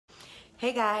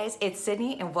Hey guys, it's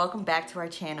Sydney and welcome back to our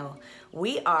channel.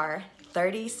 We are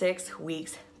 36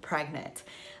 weeks pregnant.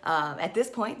 At this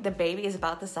point, the baby is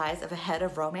about the size of a head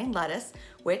of romaine lettuce,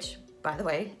 which, by the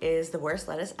way, is the worst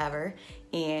lettuce ever,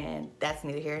 and that's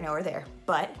neither here nor there,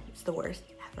 but it's the worst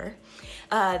ever.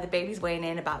 The baby's weighing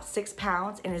in about 6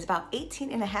 pounds and is about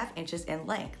 18.5 inches in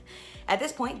length. At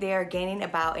this point, they are gaining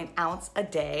about an ounce a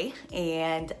day,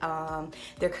 and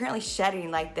they're currently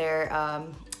shedding like their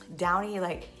downy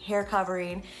like hair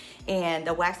covering and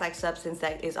the wax-like substance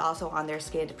that is also on their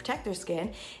skin to protect their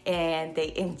skin, and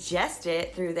they ingest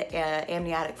it through the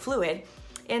amniotic fluid,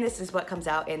 and this is what comes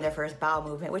out in their first bowel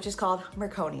movement, which is called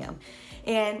meconium.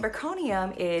 And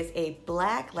meconium is a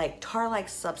black, like tar-like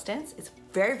substance. It's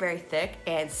very, very thick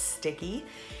and sticky.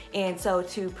 And so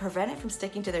to prevent it from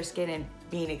sticking to their skin and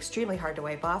being extremely hard to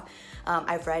wipe off,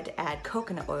 I've read to add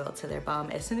coconut oil to their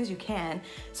bum as soon as you can.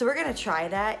 So we're gonna try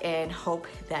that and hope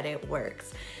that it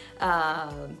works.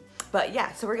 But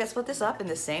yeah, so we're gonna split this up in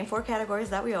the same 4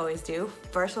 categories that we always do.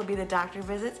 First will be the doctor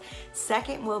visits.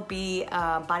 Second will be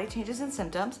body changes and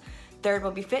symptoms. Third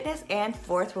will be fitness, and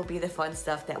fourth will be the fun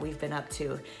stuff that we've been up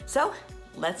to. So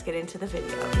let's get into the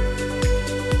video.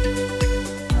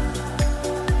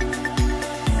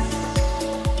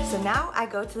 So now I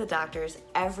go to the doctors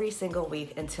every single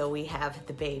week until we have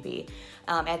the baby.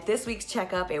 At this week's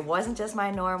checkup, it wasn't just my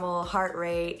normal heart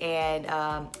rate and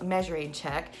measuring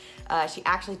check. She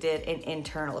actually did an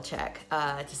internal check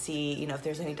to see, if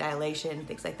there's any dilation,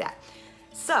 things like that.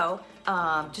 So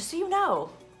just so you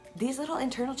know, these little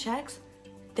internal checks,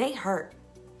 they hurt.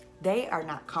 They are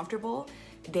not comfortable.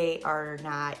 They are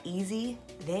not easy.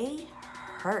 They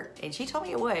hurt. And she told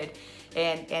me it would,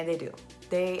 and they do.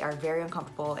 They are very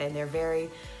uncomfortable and they're very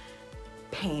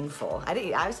painful.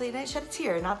 Obviously I didn't shed a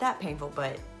tear, not that painful,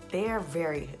 but they are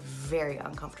very, very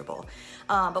uncomfortable.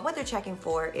 But what they're checking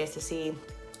for is to see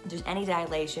if there's any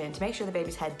dilation, to make sure the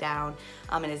baby's head down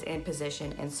and is in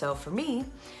position. And so for me,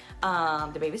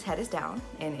 the baby's head is down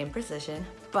and in position,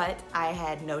 but I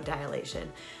had no dilation,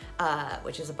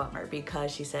 which is a bummer,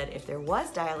 because she said if there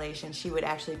was dilation, she would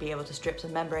actually be able to strip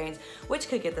some membranes, which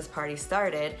could get this party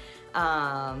started,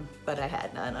 but I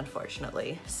had none,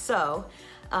 unfortunately. So,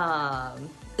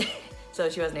 so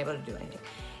she wasn't able to do anything.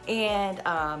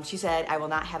 And she said I will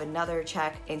not have another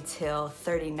check until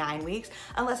 39 weeks,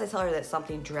 unless I tell her that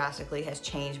something drastically has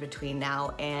changed between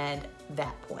now and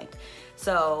that point.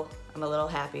 So I'm a little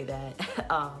happy that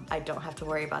I don't have to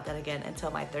worry about that again until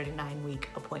my 39-week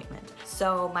appointment.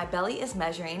 So my belly is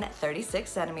measuring 36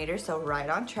 centimeters, so right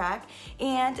on track.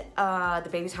 And the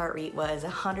baby's heart rate was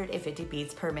 150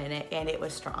 beats per minute, and it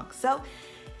was strong. So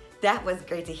that was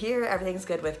great to hear. Everything's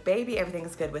good with baby,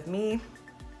 everything's good with me,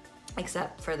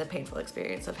 except for the painful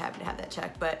experience of having to have that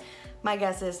check. But my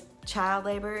guess is child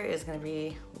labor is gonna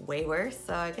be way worse,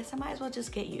 so I guess I might as well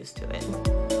just get used to it.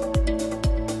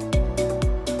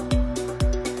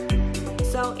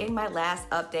 So in my last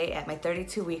update at my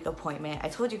 32-week appointment, I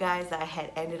told you guys that I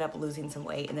had ended up losing some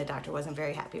weight and the doctor wasn't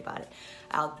very happy about it.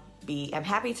 I'm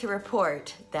happy to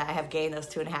report that I have gained those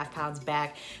 2.5 pounds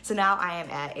back. So now I am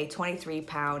at a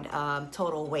 23-pound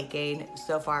total weight gain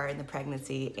so far in the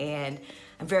pregnancy, and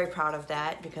I'm very proud of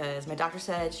that because my doctor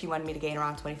said she wanted me to gain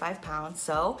around 25 pounds.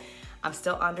 So I'm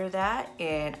still under that,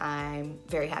 and I'm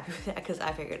very happy with that because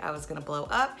I figured I was gonna blow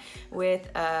up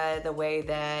with the way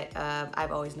that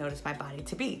I've always noticed my body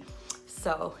to be.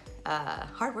 So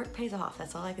hard work pays off,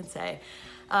 that's all I can say.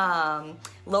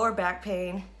 Lower back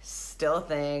pain, still a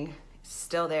thing,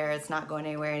 still there. It's not going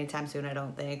anywhere anytime soon, I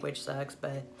don't think, which sucks,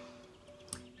 but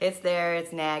it's there,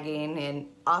 it's nagging. And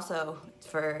also,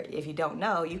 for if you don't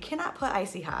know, you cannot put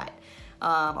icy hot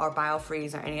or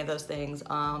biofreeze or any of those things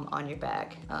on your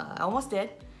back. I almost did,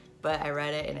 but I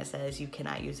read it and it says you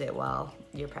cannot use it while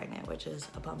you're pregnant, which is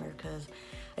a bummer because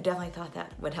I definitely thought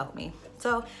that would help me.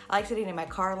 So I like sitting in my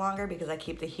car longer because I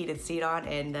keep the heated seat on,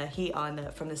 and the heat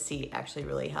from the seat actually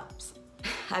really helps.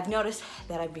 I've noticed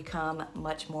that I've become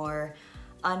much more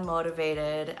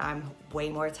unmotivated. I'm way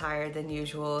more tired than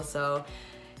usual, so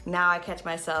now I catch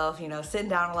myself, sitting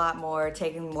down a lot more,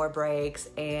 taking more breaks,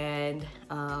 and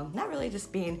not really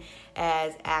just being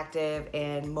as active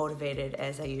and motivated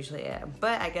as I usually am.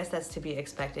 But I guess that's to be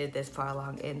expected this far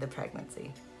along in the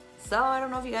pregnancy. So I don't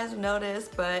know if you guys have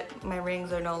noticed, but my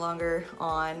rings are no longer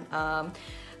on.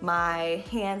 My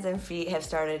hands and feet have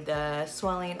started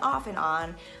swelling off and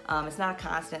on. It's not a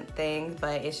constant thing,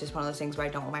 but it's just one of those things where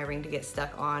I don't want my ring to get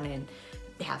stuck on and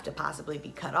have to possibly be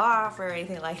cut off or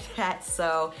anything like that.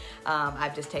 So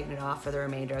I've just taken it off for the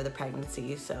remainder of the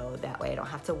pregnancy, so that way I don't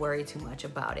have to worry too much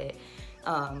about it.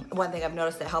 One thing I've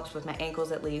noticed that helps with my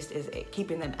ankles at least is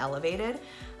keeping them elevated.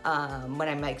 When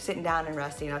I'm like sitting down and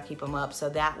resting, I'll keep them up so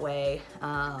that way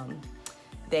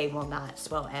they will not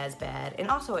swell as bad. And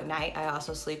also at night, I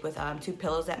also sleep with 2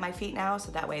 pillows at my feet now,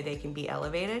 so that way they can be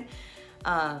elevated.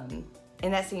 And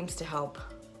that seems to help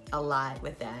a lot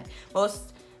with that.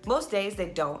 Most days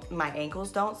my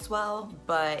ankles don't swell,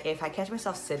 but if I catch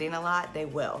myself sitting a lot, they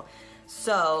will.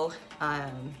 So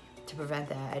to prevent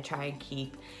that, I try and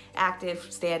keep active,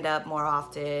 stand up more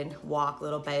often, walk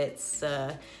little bits,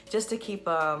 just to keep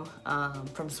them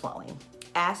from swelling.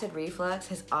 Acid reflux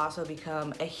has also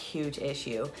become a huge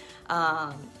issue.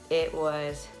 It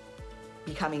was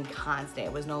becoming constant.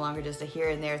 It was no longer just a here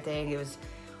and there thing. It was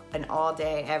an all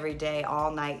day, every day,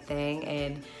 all night thing.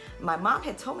 And my mom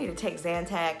had told me to take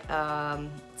Zantac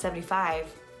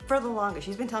 75 for the longest.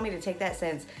 She's been telling me to take that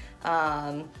since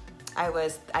I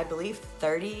was, I believe,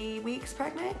 30 weeks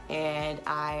pregnant, and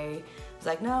I was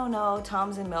like, no,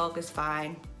 Tums and milk is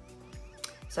fine.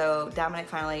 So Dominic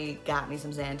finally got me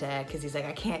some Zantac because he's like,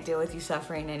 I can't deal with you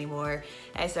suffering anymore.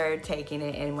 I started taking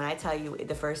it, and when I tell you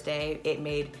the first day, it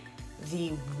made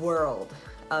the world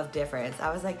of difference.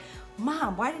 I was like,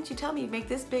 Mom, why didn't you tell me it'd make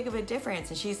this big of a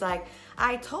difference? And she's like,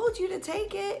 I told you to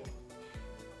take it.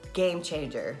 Game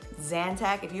changer.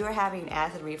 Zantac, if you are having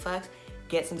acid reflux,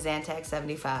 get some Zantac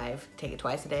 75. Take it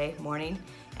twice a day, morning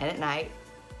and at night.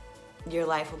 Your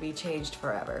life will be changed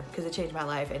forever, because it changed my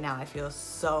life, and now I feel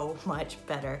so much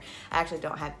better. I actually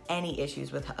don't have any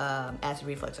issues with acid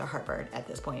reflux or heartburn at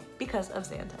this point because of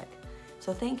Zantac.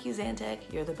 So thank you, Zantac,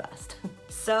 you're the best.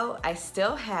 So I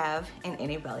still have an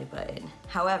innie belly button.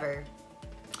 However,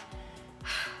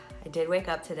 I did wake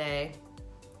up today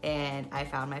and I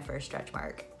found my first stretch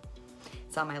mark.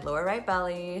 It's on my lower right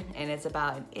belly, and it's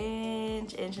about an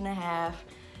inch and a half.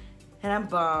 And I'm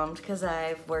bummed because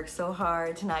I've worked so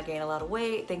hard to not gain a lot of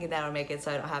weight, thinking that'll make it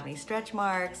so I don't have any stretch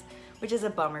marks, which is a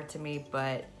bummer to me,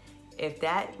 but if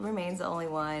that remains the only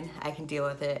one, I can deal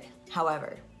with it.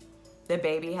 However, the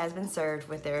baby has been served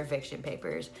with their eviction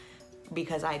papers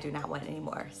because I do not want any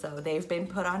more. So they've been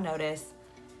put on notice.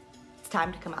 It's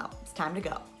time to come out. It's time to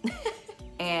go.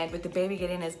 And with the baby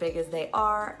getting as big as they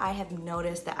are, I have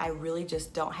noticed that I really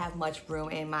just don't have much room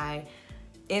in my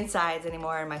insides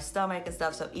anymore, in my stomach and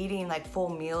stuff. So eating like full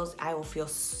meals, I will feel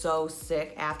so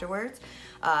sick afterwards.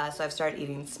 So I've started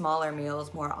eating smaller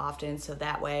meals more often, so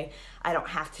that way I don't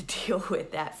have to deal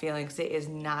with that feeling, because it is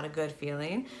not a good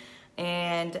feeling.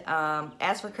 And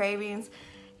as for cravings,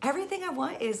 everything I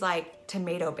want is like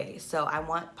tomato based. So I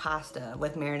want pasta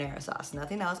with marinara sauce,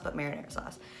 nothing else but marinara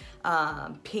sauce.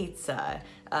 Pizza,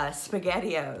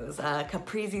 SpaghettiOs,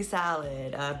 caprese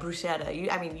salad,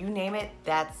 bruschetta. You name it,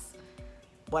 that's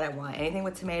what I want. Anything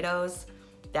with tomatoes,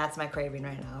 that's my craving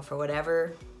right now for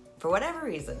whatever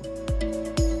reason.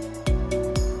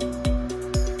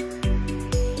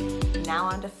 Now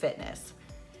on to fitness.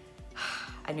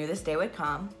 I knew this day would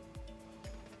come.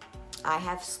 I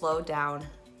have slowed down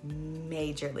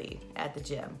majorly at the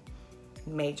gym.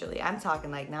 Majorly. I'm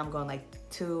talking like now I'm going like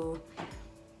 2,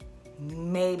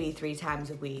 maybe 3 times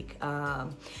a week.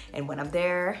 And when I'm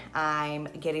there, I'm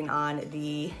getting on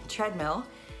the treadmill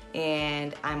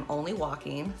and I'm only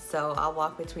walking. So I'll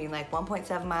walk between like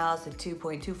 1.7 miles to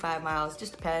 2.25 miles,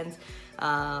 just depends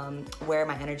where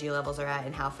my energy levels are at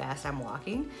and how fast I'm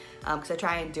walking. Because I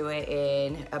try and do it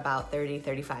in about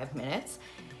 30-35 minutes.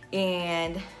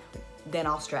 And then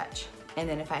I'll stretch. And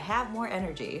then if I have more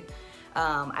energy,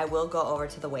 I will go over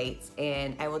to the weights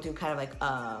and I will do kind of like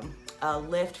a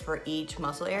lift for each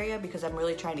muscle area, because I'm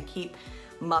really trying to keep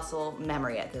muscle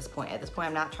memory at this point. At this point,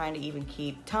 I'm not trying to even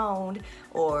keep toned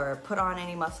or put on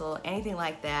any muscle, anything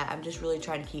like that. I'm just really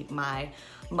trying to keep my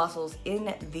muscles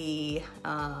in the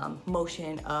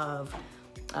motion of,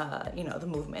 the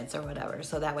movements or whatever.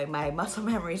 So that way my muscle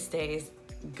memory stays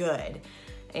good.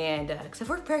 And because I've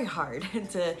worked very hard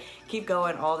to keep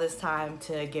going all this time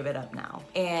to give it up now.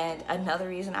 And another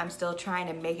reason I'm still trying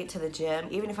to make it to the gym,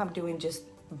 even if I'm doing just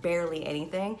barely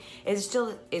anything, it's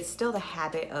still the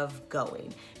habit of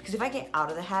going. Because if I get out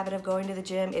of the habit of going to the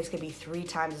gym, it's gonna be 3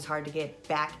 times as hard to get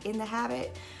back in the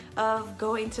habit of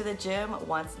going to the gym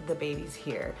once the baby's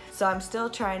here. So I'm still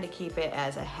trying to keep it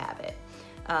as a habit.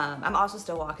 I'm also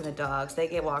still walking the dogs. They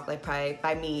get walked like probably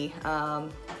by me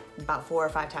about 4 or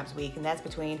 5 times a week, and that's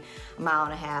between 1.5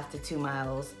 miles to 2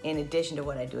 miles in addition to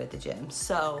what I do at the gym.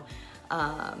 So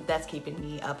that's keeping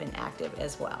me up and active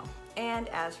as well. And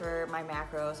as for my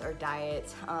macros or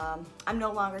diets, I'm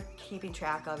no longer keeping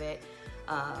track of it.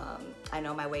 I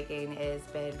know my weight gain has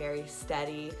been very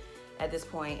steady at this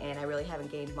point, and I really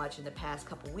haven't gained much in the past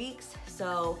couple weeks.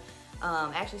 So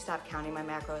I actually stopped counting my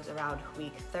macros around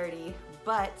week 30,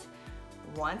 but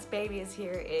once baby is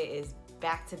here, it is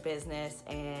back to business,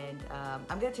 and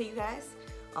I'm gonna take you guys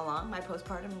along my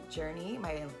postpartum journey,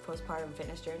 my postpartum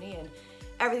fitness journey, and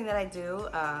everything that I do.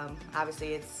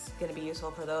 Obviously it's gonna be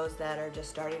useful for those that are just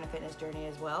starting a fitness journey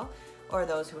as well, or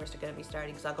those who are still gonna be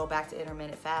starting, because I'll go back to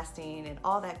intermittent fasting and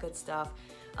all that good stuff.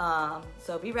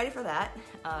 So be ready for that.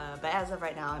 But as of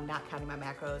right now, I'm not counting my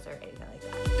macros or anything like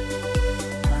that.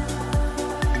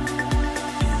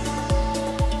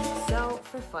 So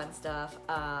for fun stuff,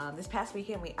 this past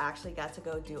weekend we actually got to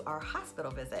go do our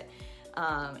hospital visit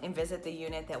and visit the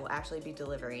unit that we'll actually be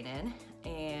delivering in.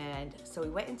 And so we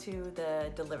went into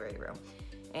the delivery room,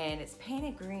 and it's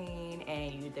painted green,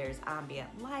 and there's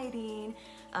ambient lighting,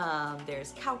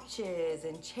 there's couches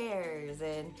and chairs,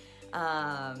 and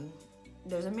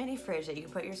there's a mini fridge that you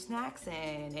can put your snacks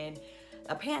in, and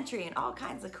a pantry, and all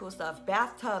kinds of cool stuff.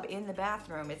 Bathtub in the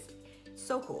bathroom. It's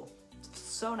so cool,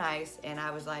 so nice. And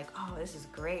I was like, oh, this is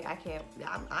great.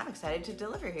 I'm excited to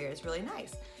deliver here. It's really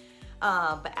nice.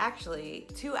 But actually,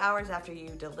 2 hours after you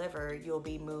deliver, you'll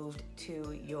be moved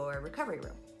to your recovery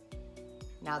room.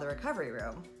 Now the recovery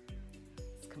room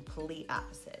is complete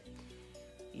opposite.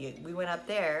 We went up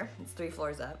there, it's 3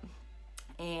 floors up,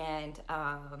 and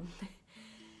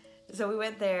so we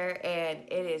went there, and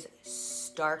it is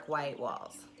stark white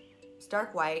walls.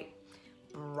 Stark white,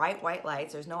 bright white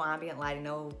lights. There's no ambient lighting,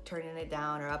 no turning it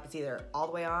down or up. It's either all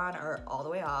the way on or all the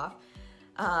way off.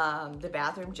 The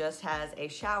bathroom just has a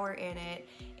shower in it,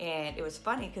 and it was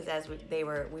funny because as we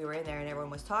were in there and everyone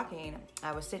was talking,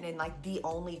 I was sitting in like the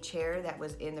only chair that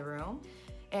was in the room,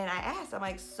 and I asked, I'm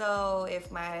like, so if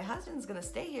my husband's gonna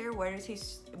stay here, where does he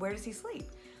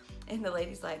sleep? And the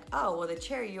lady's like, oh, well, the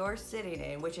chair you're sitting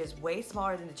in, which is way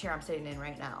smaller than the chair I'm sitting in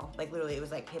right now, like literally it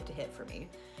was like hip to hip for me.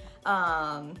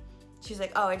 She's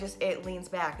like, oh, it leans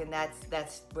back, and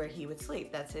that's where he would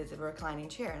sleep. That's his reclining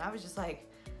chair. And I was just like,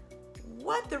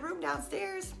 what? The room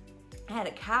downstairs had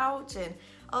a couch and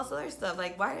all this other stuff.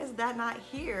 Like, why is that not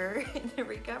here in the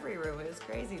recovery room? It was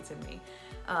crazy to me.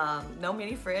 No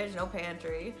mini fridge, no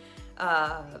pantry.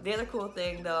 The other cool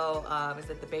thing though is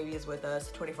that the baby is with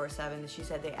us 24/7. She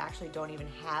said they actually don't even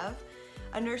have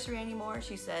a nursery anymore.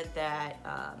 She said that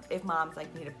if moms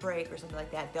like need a break or something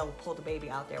like that, they'll pull the baby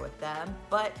out there with them.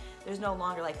 But there's no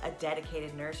longer like a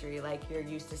dedicated nursery like you're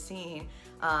used to seeing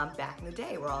back in the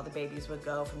day, where all the babies would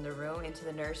go from the room into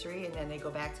the nursery, and then they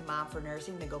go back to mom for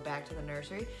nursing, then go back to the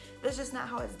nursery. That's just not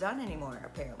how it's done anymore,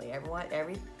 apparently.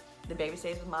 The baby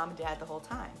stays with mom and dad the whole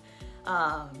time.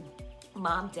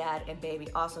 Mom, dad, and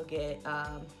baby also get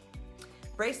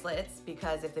bracelets,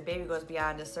 because if the baby goes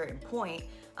beyond a certain point,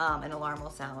 an alarm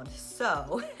will sound.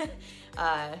 So,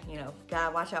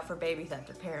 gotta watch out for baby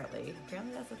theft, apparently.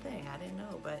 Apparently that's a thing, I didn't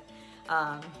know, but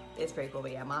it's pretty cool.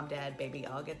 But yeah, mom, dad, baby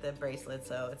all get the bracelet,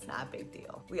 so it's not a big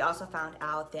deal. We also found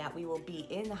out that we will be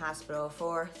in the hospital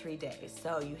for 3 days.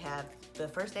 So you have, the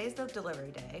first day is the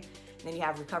delivery day, and then you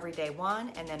have recovery day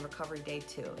 1, and then recovery day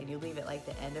 2, and you leave it like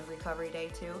the end of recovery day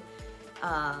 2.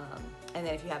 And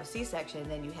then if you have a C-section,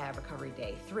 then you have recovery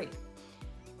day 3.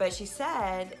 But she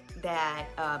said that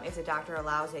if the doctor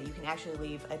allows it, you can actually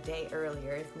leave a day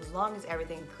earlier, as long as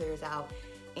everything clears out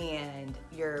and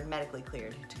you're medically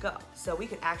cleared to go. So we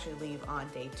could actually leave on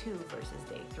day 2 versus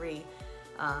day 3,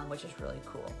 which is really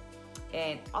cool.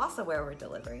 And also where we're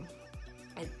delivering,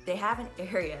 they have an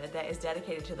area that is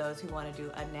dedicated to those who want to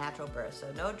do a natural birth. So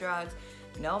no drugs,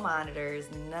 no monitors,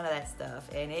 none of that stuff.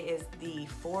 And it is the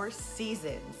 4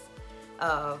 seasons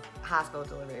of hospital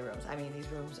delivery rooms. I mean, these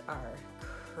rooms are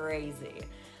crazy.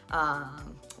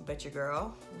 But your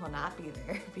girl will not be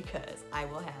there because I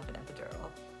will have an epidural.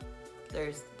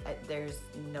 There's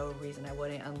no reason I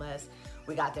wouldn't, unless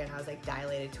we got there and I was like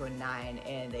dilated to a 9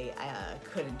 and they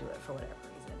couldn't do it for whatever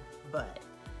reason. But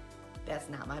that's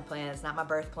not my plan. It's not my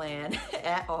birth plan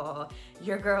at all.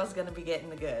 Your girl's gonna be getting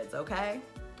the goods, okay?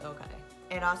 Okay.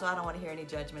 And also, I don't want to hear any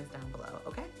judgments down below,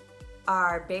 okay?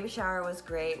 Our baby shower was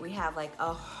great. We have like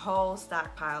a whole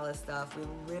stockpile of stuff. We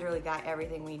literally got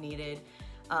everything we needed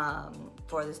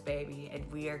for this baby, and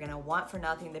we are gonna want for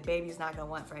nothing. The baby's not gonna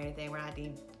want for anything. We're not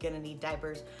gonna need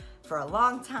diapers for a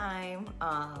long time.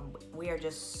 We are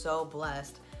just so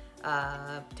blessed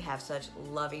to have such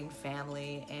loving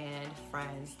family and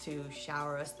friends to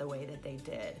shower us the way that they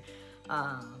did.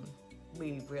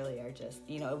 We really are just,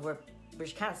 we're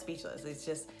kind of speechless. It's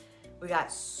just, we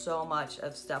got so much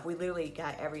of stuff. We literally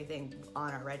got everything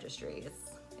on our registry.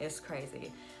 It's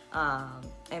crazy.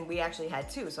 And we actually had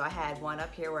 2. So I had one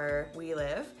up here where we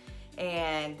live,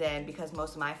 and then because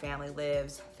most of my family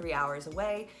lives 3 hours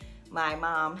away, my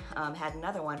mom had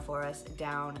another one for us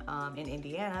down in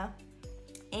Indiana.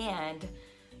 And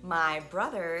My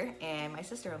brother and my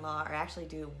sister-in-law are actually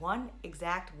due 1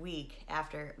 exact week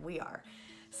after we are.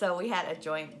 So we had a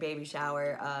joint baby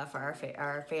shower for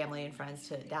our family and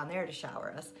friends down there to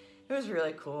shower us. It was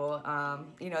really cool.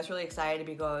 You know, it's really excited to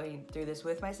be going through this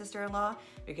with my sister-in-law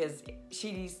because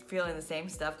she's feeling the same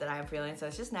stuff that I'm feeling. So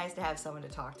it's just nice to have someone to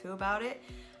talk to about it.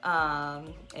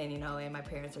 And you know, and my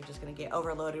parents are just gonna get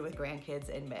overloaded with grandkids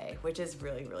in May, which is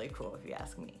really, really cool if you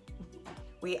ask me.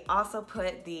 We also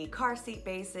put the car seat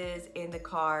bases in the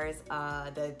cars,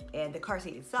 and the car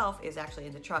seat itself is actually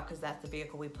in the truck because that's the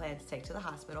vehicle we plan to take to the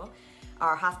hospital.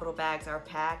 Our hospital bags are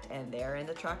packed and they're in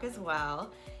the truck as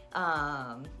well.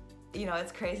 You know,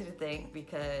 it's crazy to think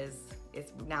because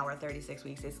now we're 36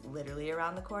 weeks, it's literally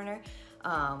around the corner.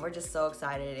 We're just so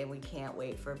excited and we can't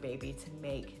wait for baby to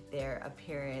make their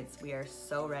appearance. We are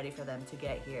so ready for them to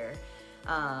get here.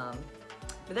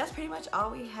 But that's pretty much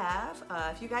all we have.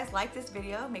 If you guys like this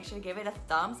video, make sure to give it a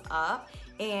thumbs up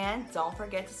and don't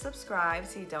forget to subscribe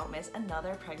so you don't miss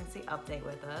another pregnancy update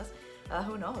with us.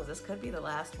 Who knows, this could be the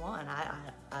last one.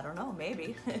 I don't know,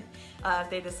 maybe, if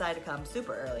they decide to come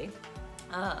super early.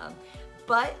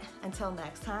 But until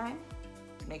next time,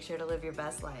 make sure to live your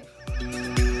best life.